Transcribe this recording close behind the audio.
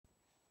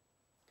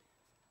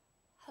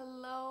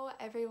Hello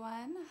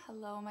everyone.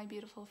 Hello my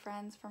beautiful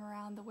friends from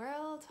around the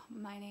world.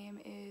 My name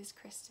is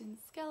Kristen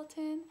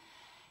Skelton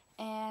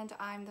and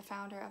I'm the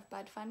founder of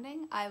Bud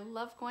Funding. I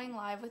love going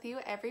live with you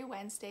every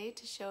Wednesday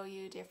to show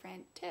you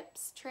different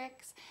tips,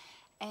 tricks,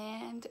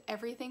 and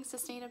everything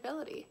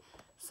sustainability.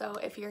 So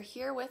if you're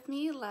here with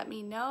me, let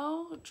me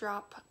know,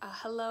 drop a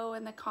hello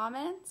in the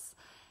comments,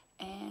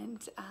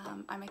 and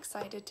I'm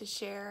excited to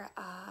share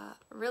a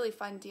really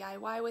fun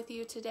DIY with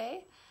you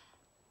today.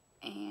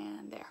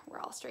 And there, we're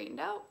all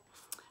straightened out.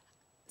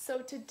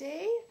 So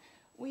today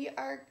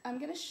I'm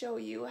going to show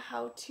you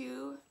how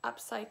to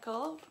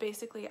upcycle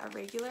basically a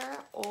regular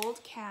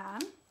old can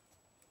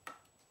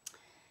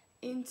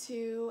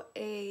into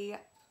a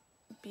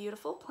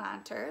beautiful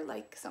planter,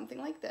 like something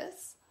like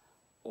this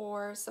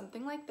or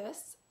something like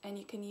this, and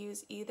you can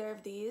use either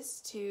of these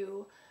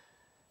to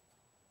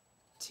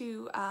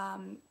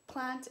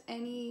plant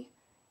any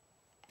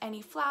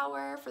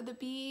flower for the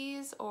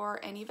bees or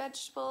any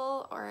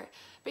vegetable, or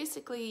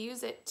basically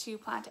use it to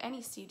plant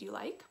any seed you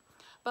like.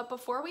 But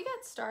before we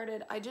get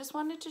started, I just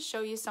wanted to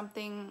show you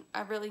something,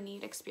 a really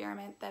neat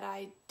experiment that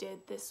I did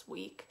this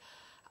week,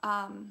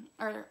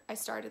 or I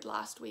started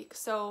last week.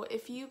 So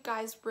if you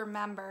guys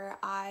remember,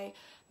 I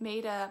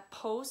made a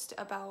post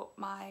about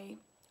my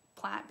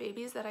plant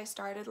babies that I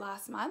started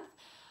last month.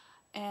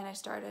 And I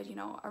started,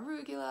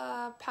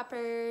 arugula,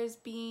 peppers,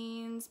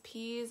 beans,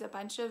 peas, a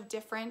bunch of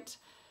different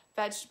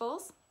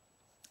vegetables.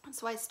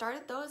 So I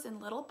started those in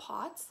little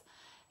pots,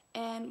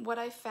 and what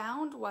I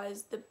found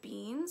was the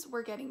beans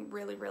were getting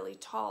really, really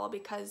tall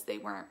because they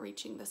weren't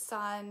reaching the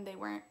sun, they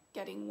weren't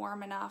getting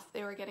warm enough,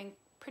 they were getting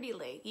pretty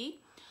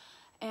leggy,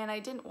 and I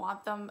didn't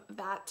want them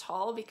that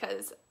tall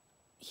because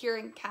here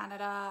in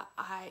Canada,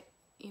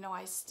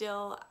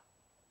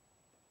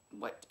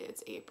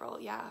 it's April,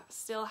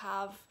 still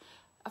have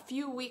a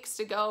few weeks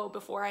to go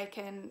before I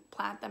can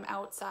plant them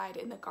outside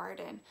in the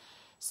garden.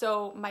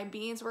 So my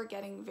beans were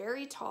getting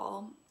very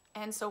tall,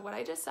 and so what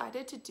I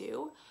decided to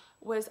do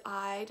was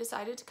I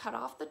decided to cut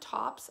off the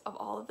tops of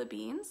all of the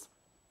beans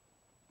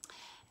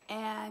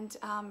and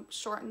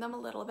shorten them a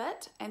little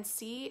bit and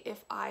see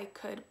if I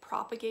could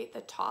propagate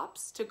the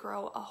tops to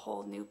grow a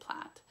whole new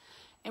plant.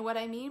 And what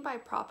I mean by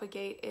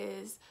propagate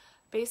is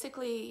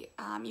basically,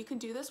 you can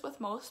do this with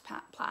most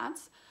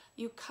plants.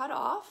 You cut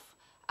off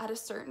at a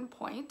certain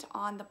point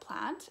on the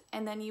plant,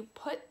 and then you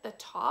put the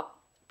top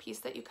piece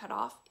that you cut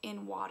off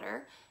in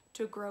water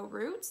to grow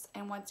roots,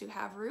 and once you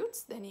have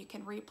roots, then you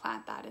can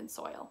replant that in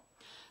soil.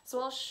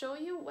 So I'll show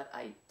you what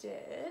I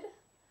did.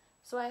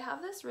 So I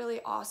have this really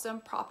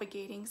awesome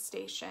propagating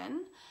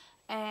station,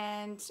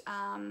 and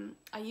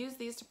I use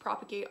these to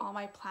propagate all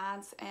my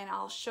plants, and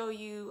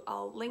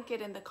I'll link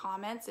it in the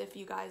comments if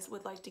you guys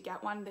would like to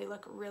get one. They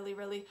look really,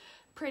 really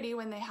pretty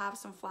when they have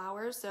some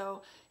flowers.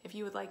 So if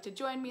you would like to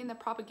join me in the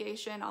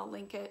propagation, I'll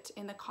link it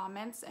in the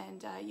comments,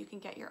 and you can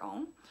get your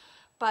own.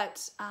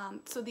 But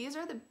so these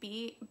are the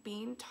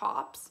bean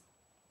tops,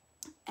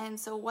 and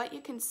so what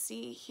you can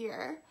see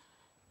here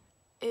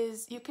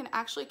is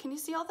can you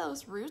see all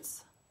those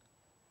roots?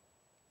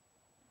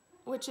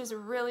 Which is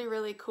really,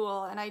 really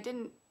cool.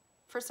 And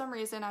for some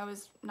reason I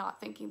was not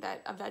thinking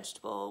that a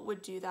vegetable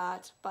would do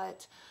that,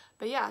 but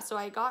yeah, so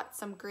I got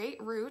some great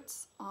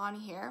roots on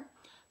here.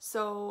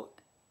 So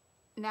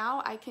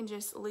now I can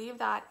just leave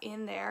that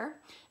in there,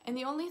 and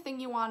the only thing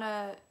you want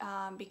to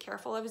be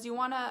careful of is you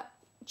want to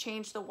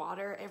change the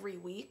water every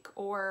week,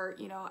 or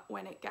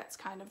when it gets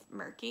kind of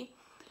murky,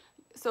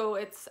 so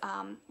it's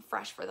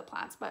fresh for the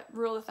plants. But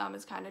rule of thumb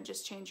is kind of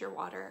just change your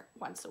water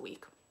once a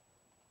week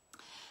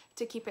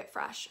to keep it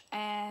fresh.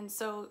 And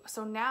so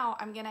now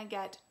I'm gonna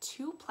get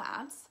 2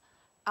 plants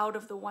out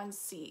of the one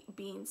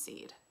bean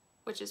seed,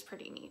 which is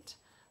pretty neat.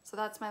 So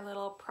that's my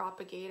little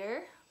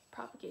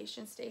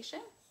propagation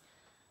station.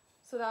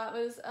 So that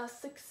was a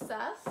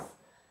success.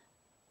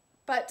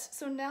 But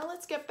so now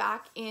let's get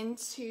back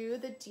into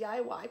the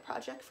DIY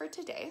project for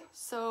today.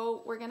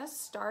 So we're gonna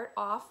start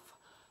off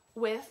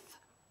with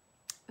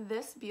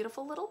this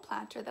beautiful little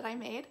planter that I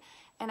made,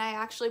 and I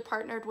actually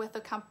partnered with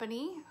a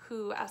company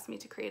who asked me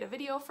to create a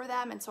video for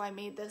them, and so I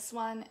made this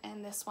one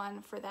and this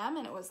one for them,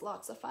 and it was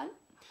lots of fun.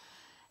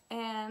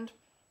 And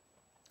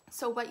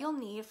so what you'll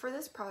need for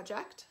this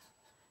project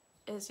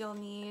is you'll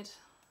need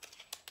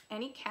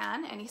any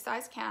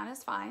size can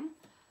is fine,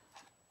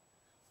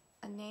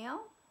 a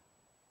nail,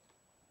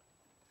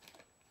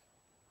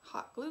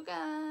 hot glue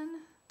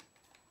gun,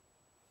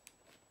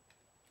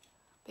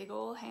 big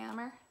old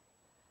hammer,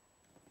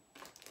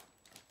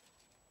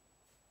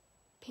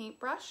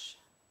 paintbrush,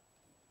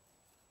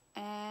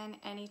 and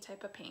any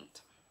type of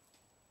paint.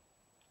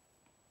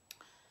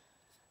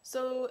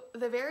 So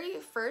the very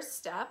first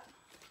step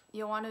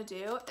you'll want to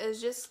do is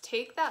just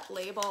take that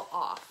label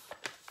off.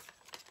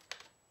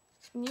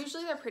 And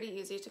usually they're pretty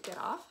easy to get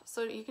off,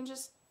 so you can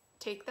just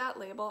take that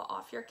label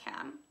off your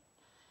can.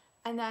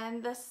 And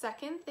then the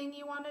second thing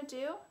you want to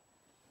do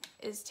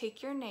is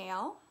take your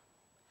nail,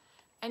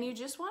 and you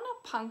just want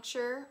to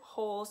puncture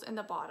holes in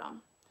the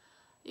bottom.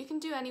 You can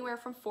do anywhere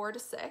from 4 to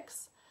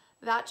 6.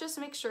 That just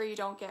makes sure you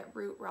don't get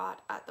root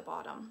rot at the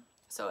bottom.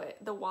 so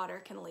the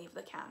water can leave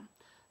the can.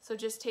 So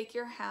just take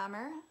your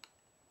hammer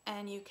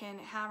and you can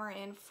hammer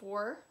in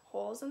 4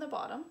 holes in the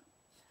bottom.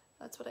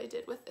 That's what I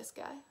did with this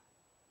guy,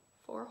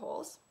 4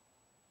 holes.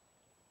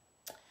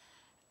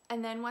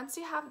 And then once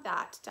you have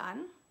that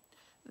done,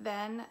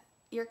 then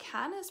your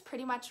can is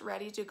pretty much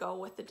ready to go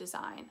with the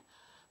design.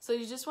 So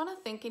you just want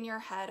to think in your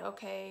head,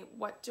 okay,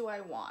 what do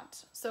I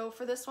want? So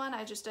for this one,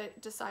 I just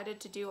decided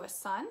to do a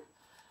sun.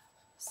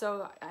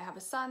 So I have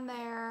a sun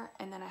there,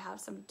 and then I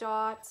have some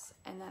dots,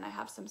 and then I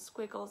have some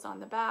squiggles on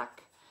the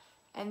back.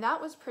 And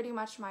that was pretty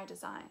much my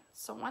design.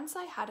 So once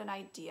I had an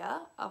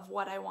idea of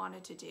what I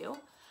wanted to do,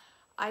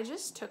 I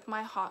just took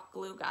my hot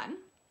glue gun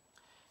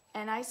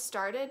and I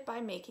started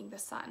by making the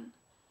sun.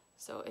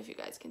 So if you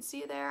guys can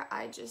see there,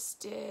 I just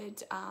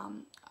did,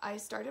 I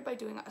started by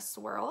doing a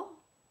swirl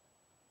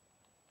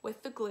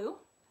with the glue,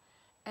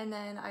 and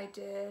then I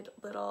did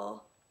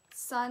little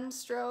sun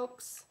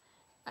strokes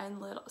and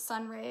little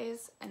sun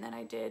rays, and then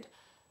I did,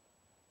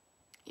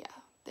 yeah,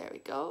 there we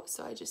go.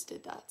 So I just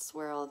did that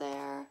swirl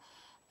there,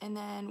 and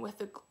then with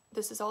the,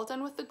 this is all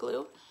done with the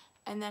glue,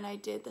 and then I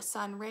did the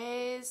sun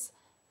rays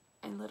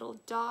and little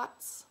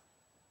dots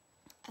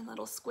and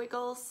little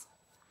squiggles.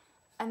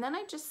 And then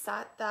I just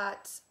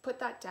put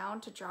that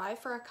down to dry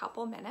for a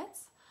couple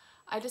minutes.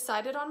 I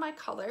decided on my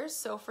colors.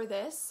 So for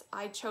this,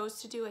 I chose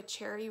to do a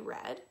cherry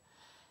red.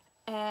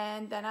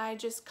 And then I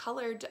just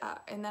colored,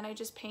 and then I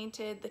just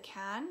painted the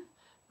can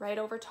right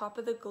over top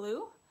of the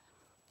glue.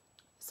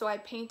 So I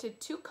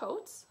painted 2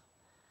 coats.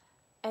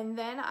 And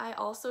then I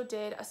also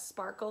did a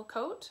sparkle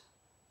coat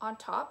on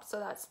top. So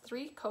that's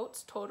 3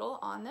 coats total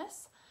on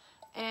this.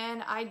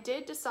 And I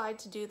did decide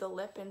to do the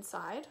lip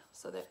inside,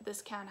 so that this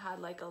can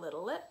had like a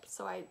little lip,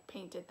 so I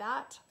painted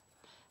that,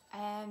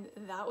 and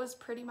that was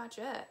pretty much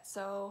it.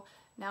 So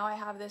now I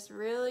have this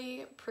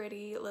really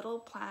pretty little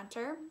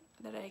planter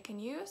that I can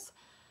use,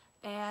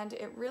 and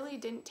it really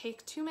didn't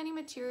take too many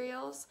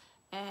materials,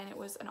 and it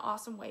was an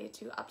awesome way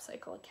to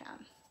upcycle a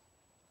can.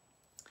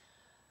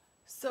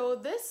 So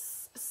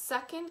this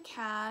second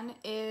can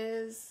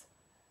is,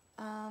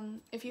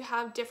 if you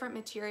have different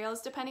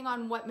materials, depending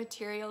on what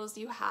materials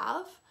you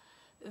have,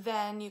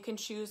 then you can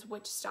choose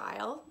which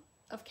style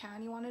of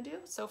can you want to do.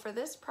 So for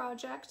this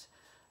project,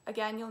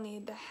 again, you'll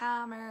need the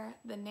hammer,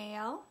 the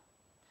nail,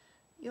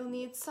 you'll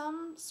need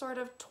some sort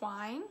of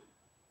twine.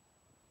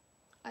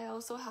 I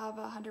also have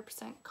a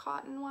 100%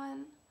 cotton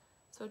one,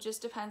 so it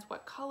just depends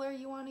what color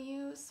you want to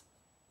use.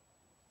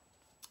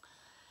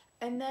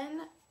 And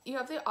then you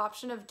have the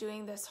option of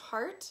doing this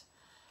heart.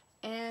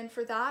 And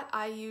for that,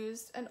 I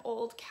used an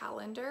old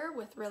calendar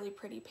with really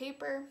pretty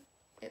paper.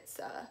 It's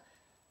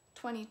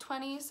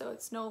 2020, so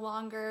it's no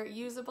longer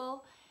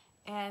usable.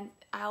 And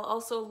I'll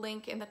also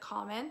link in the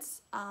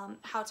comments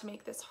how to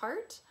make this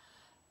heart.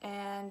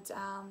 And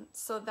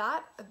so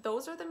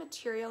those are the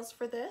materials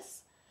for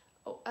this,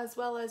 as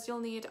well as you'll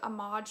need a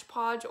Mod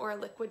Podge or a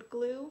liquid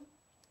glue,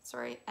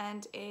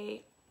 and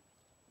a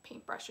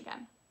paintbrush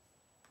again.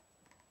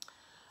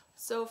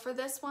 So for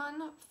this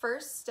one,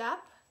 first step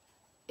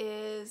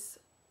is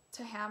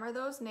to hammer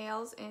those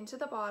nails into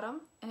the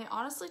bottom, and it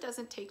honestly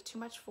doesn't take too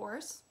much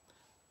force,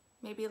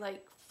 maybe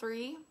like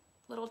 3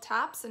 little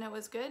taps and it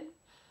was good.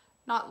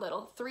 Not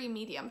little, 3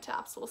 medium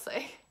taps, we'll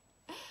say.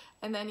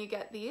 And then you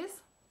get these.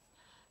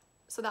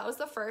 So that was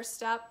the first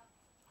step.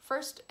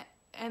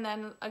 And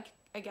then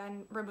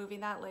again, removing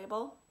that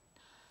label.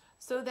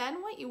 So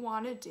then what you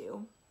want to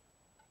do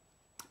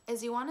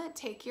is you want to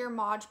take your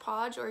Mod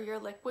Podge or your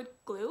liquid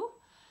glue,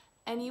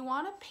 and you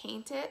want to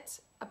paint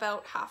it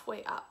about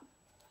halfway up.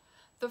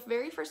 The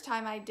very first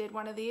time I did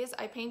one of these,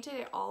 I painted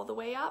it all the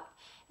way up,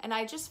 and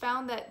I just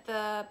found that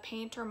the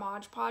paint or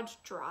Mod Podge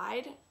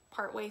dried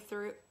partway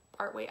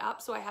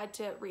up, so I had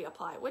to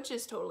reapply, which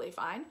is totally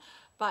fine,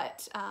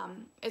 but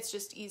it's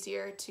just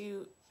easier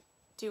to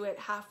do it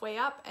halfway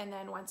up, and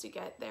then once you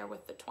get there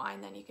with the twine,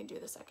 then you can do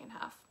the second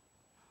half.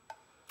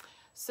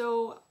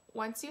 So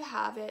once you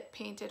have it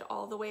painted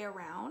all the way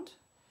around,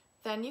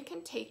 then you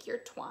can take your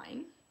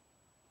twine.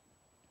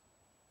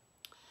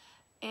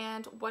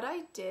 And what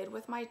I did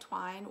with my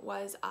twine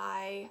was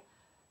I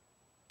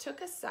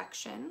took a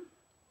section,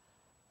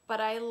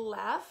 but I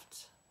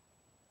left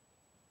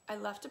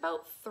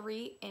about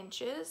 3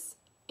 inches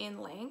in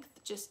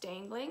length, just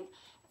dangling,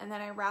 and then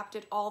I wrapped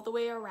it all the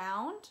way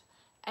around,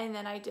 and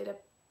then I did a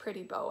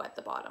pretty bow at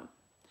the bottom.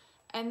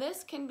 And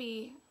this can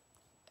be,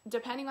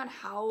 depending on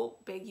how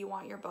big you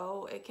want your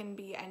bow, it can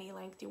be any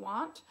length you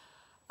want.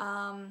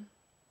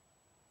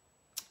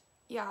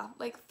 Yeah,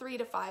 like 3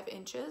 to 5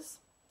 inches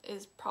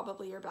is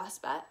probably your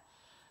best bet.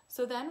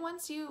 So then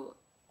once you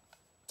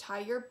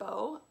tie your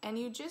bow and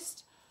you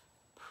just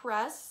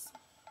press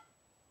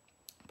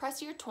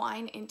your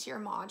twine into your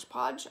Mod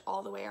Podge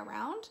all the way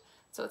around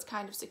so it's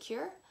kind of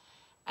secure,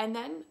 and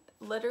then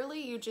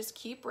literally you just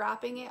keep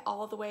wrapping it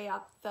all the way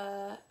up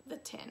the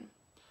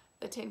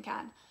tin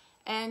can.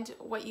 And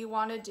what you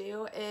want to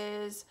do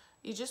is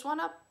you just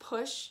want to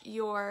push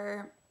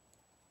your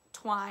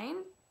twine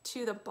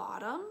to the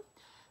bottom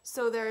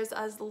so there's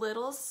as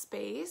little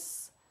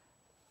space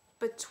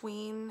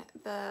between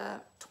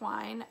the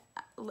twine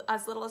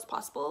as little as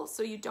possible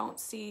so you don't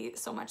see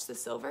so much the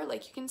silver.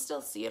 Like you can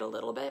still see it a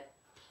little bit.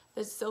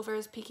 The silver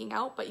is peeking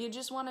out, but you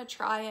just want to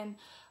try and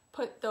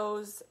put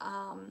those,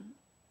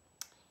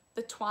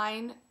 the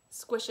twine,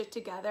 squish it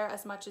together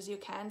as much as you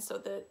can so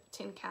the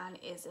tin can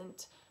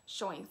isn't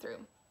showing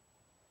through.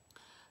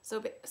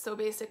 So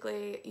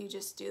basically you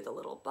just do the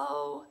little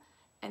bow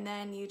and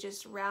then you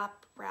just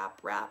wrap,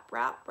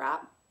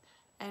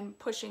 and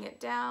pushing it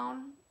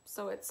down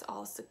so it's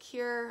all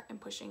secure and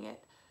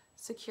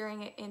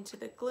securing it into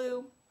the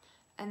glue.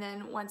 And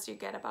then once you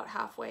get about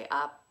halfway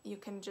up, you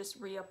can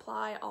just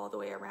reapply all the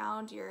way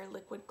around your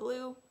liquid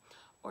glue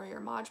or your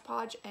Mod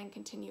Podge and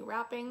continue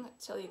wrapping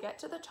till you get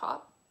to the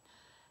top.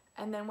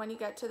 And then when you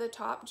get to the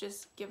top,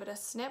 just give it a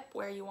snip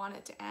where you want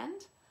it to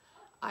end.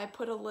 I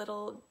put a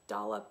little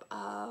dollop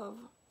of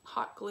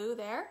hot glue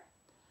there,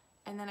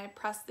 and then I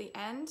pressed the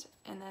end,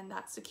 and then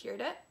that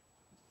secured it.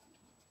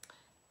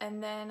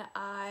 And then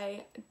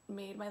I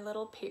made my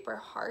little paper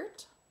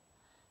heart,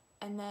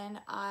 and then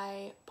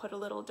I put a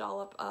little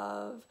dollop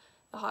of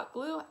the hot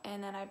glue,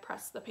 and then I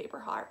pressed the paper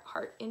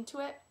heart into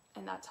it,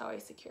 and that's how I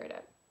secured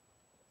it.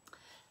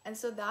 And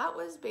so that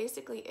was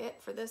basically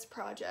it for this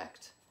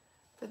project,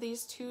 for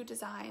these two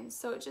designs.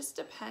 So it just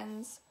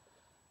depends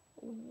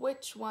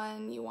which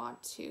one you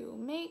want to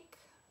make.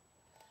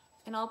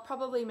 And I'll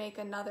probably make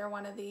another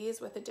one of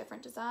these with a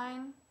different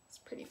design. It's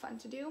pretty fun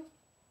to do.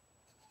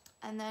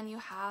 And then you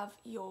have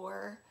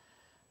your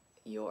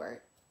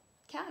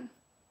can.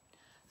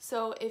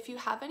 So if you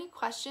have any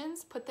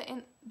questions, put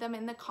them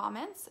in the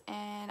comments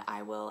and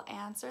I will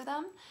answer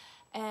them.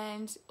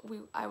 And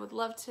I would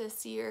love to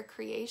see your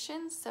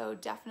creations, so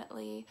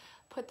definitely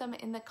put them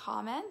in the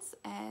comments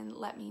and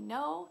let me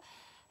know.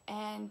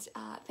 And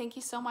thank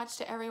you so much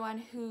to everyone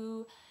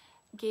who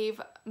gave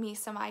me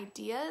some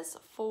ideas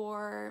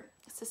for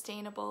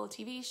sustainable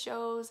TV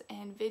shows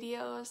and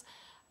videos.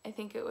 I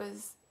think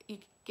you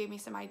gave me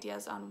some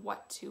ideas on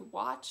what to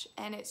watch,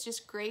 and it's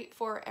just great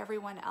for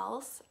everyone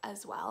else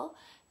as well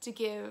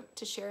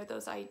to share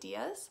those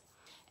ideas.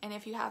 And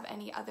if you have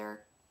any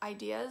other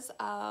ideas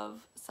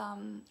of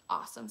some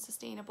awesome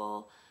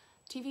sustainable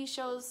TV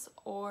shows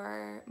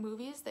or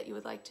movies that you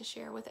would like to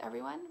share with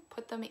everyone,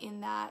 put them in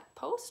that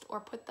post or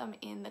put them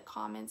in the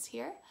comments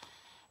here.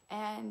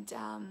 And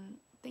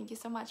thank you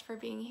so much for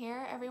being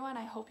here, everyone.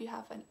 I hope you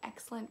have an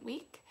excellent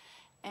week,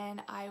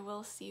 and I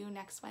will see you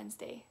next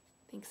Wednesday.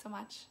 Thanks so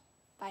much.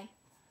 Bye.